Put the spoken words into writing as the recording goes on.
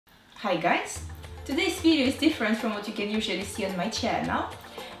Hi guys! Today's video is different from what you can usually see on my channel,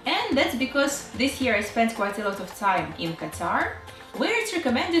 and that's because this year I spent quite a lot of time in Qatar, where it's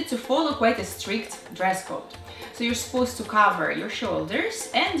recommended to follow quite a strict dress code. So you're supposed to cover your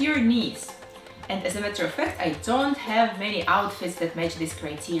shoulders and your knees. And as a matter of fact, I don't have many outfits that match this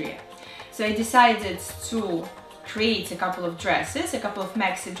criteria. So I decided to create a couple of dresses, a couple of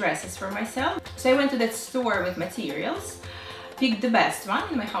maxi dresses for myself. So I went to that store with materials, picked the best one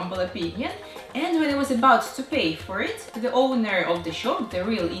in my humble opinion, and when I was about to pay for it, the owner of the shop, the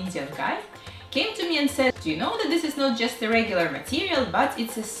real Indian guy, came to me and said, "Do you know that this is not just a regular material, but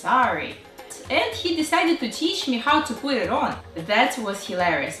it's a saree?" And he decided to teach me how to put it on. That was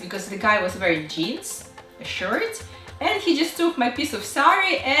hilarious, because the guy was wearing jeans, a shirt, and he just took my piece of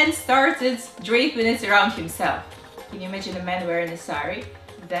saree and started draping it around himself. Can you imagine a man wearing a saree?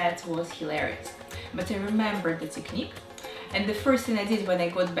 That was hilarious. But I remembered the technique, and the first thing I did when I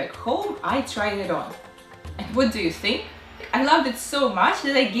got back home, I tried it on. And what do you think? I loved it so much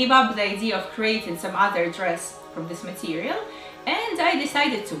that I gave up the idea of creating some other dress from this material, and I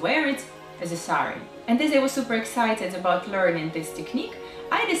decided to wear it as a saree. And as I was super excited about learning this technique,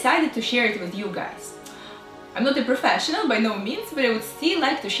 I decided to share it with you guys. I'm not a professional by no means, but I would still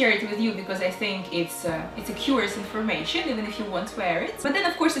like to share it with you because I think it's a curious information, even if you won't wear it. But then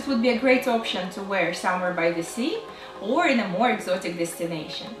of course it would be a great option to wear somewhere by the sea or in a more exotic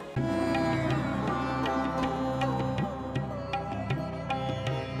destination.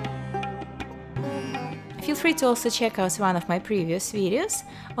 Feel free to also check out one of my previous videos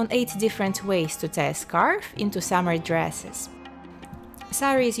on 8 different ways to tie a scarf into summer dresses.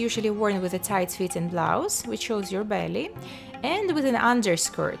 Saree is usually worn with a tight-fitting blouse, which shows your belly, and with an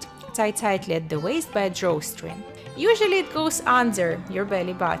underskirt, tied tightly at the waist by a drawstring. Usually it goes under your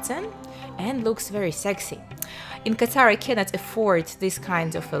belly button and looks very sexy. In Qatar I cannot afford this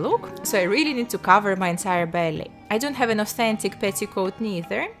kind of a look, so I really need to cover my entire belly. I don't have an authentic petticoat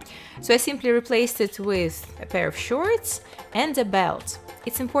neither, so I simply replaced it with a pair of shorts and a belt.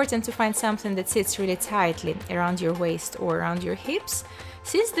 It's important to find something that sits really tightly around your waist or around your hips,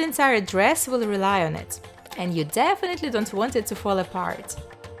 since the entire dress will rely on it, and you definitely don't want it to fall apart.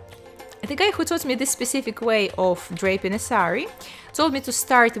 The guy who taught me this specific way of draping a saree told me to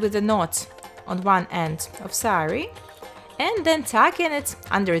start with a knot on one end of saree and then tucking it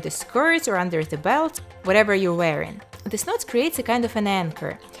under the skirt or under the belt, whatever you're wearing. This knot creates a kind of an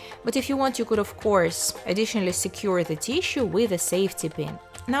anchor, but if you want you could of course additionally secure the tissue with a safety pin.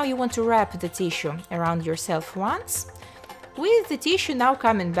 Now you want to wrap the tissue around yourself once, with the tissue now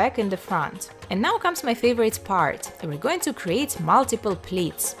coming back in the front. And now comes my favorite part. We're going to create multiple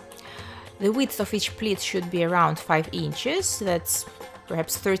pleats. The width of each pleat should be around 5 inches, that's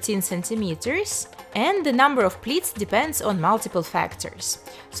perhaps 13 centimeters, and the number of pleats depends on multiple factors.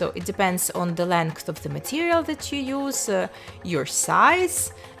 So it depends on the length of the material that you use, your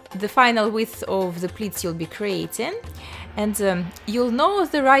size, the final width of the pleats you'll be creating, and you'll know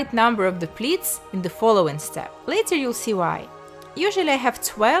the right number of the pleats in the following step. Later you'll see why. Usually I have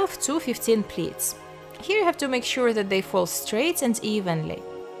 12 to 15 pleats. Here you have to make sure that they fall straight and evenly.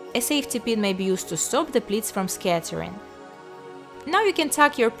 A safety pin may be used to stop the pleats from scattering. Now you can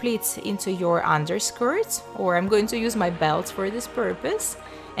tuck your pleats into your underskirt, or I'm going to use my belt for this purpose,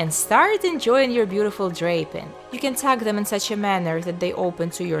 and start enjoying your beautiful draping. You can tuck them in such a manner that they open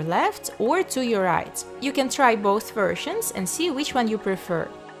to your left or to your right. You can try both versions and see which one you prefer.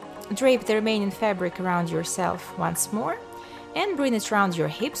 Drape the remaining fabric around yourself once more and bring it around your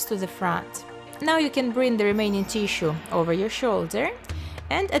hips to the front. Now you can bring the remaining tissue over your shoulder,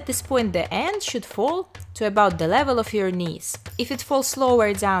 and at this point the end should fall to about the level of your knees. If it falls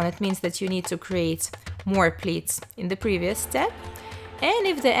lower down, it means that you need to create more pleats in the previous step. And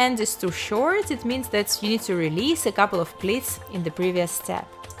if the end is too short, it means that you need to release a couple of pleats in the previous step.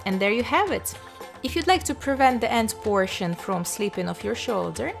 And there you have it. If you'd like to prevent the end portion from slipping off your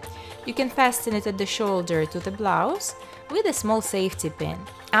shoulder, you can fasten it at the shoulder to the blouse with a small safety pin.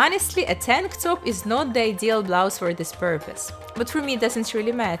 Honestly, a tank top is not the ideal blouse for this purpose, but for me it doesn't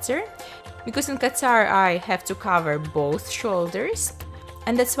really matter, because in Qatar I have to cover both shoulders,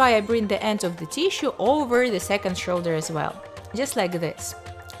 and that's why I bring the end of the tissue over the second shoulder as well, just like this.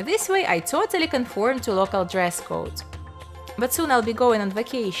 This way I totally conform to local dress code. But soon I'll be going on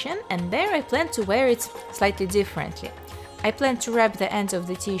vacation, and there I plan to wear it slightly differently. I plan to wrap the end of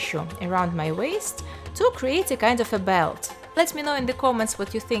the tissue around my waist to create a kind of a belt. Let me know in the comments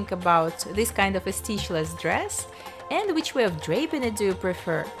what you think about this kind of a stitchless dress, and which way of draping it do you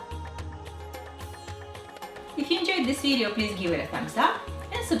prefer. If you enjoyed this video, please give it a thumbs up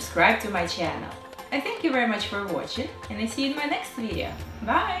and subscribe to my channel. I thank you very much for watching, and I see you in my next video.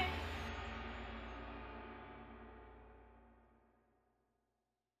 Bye!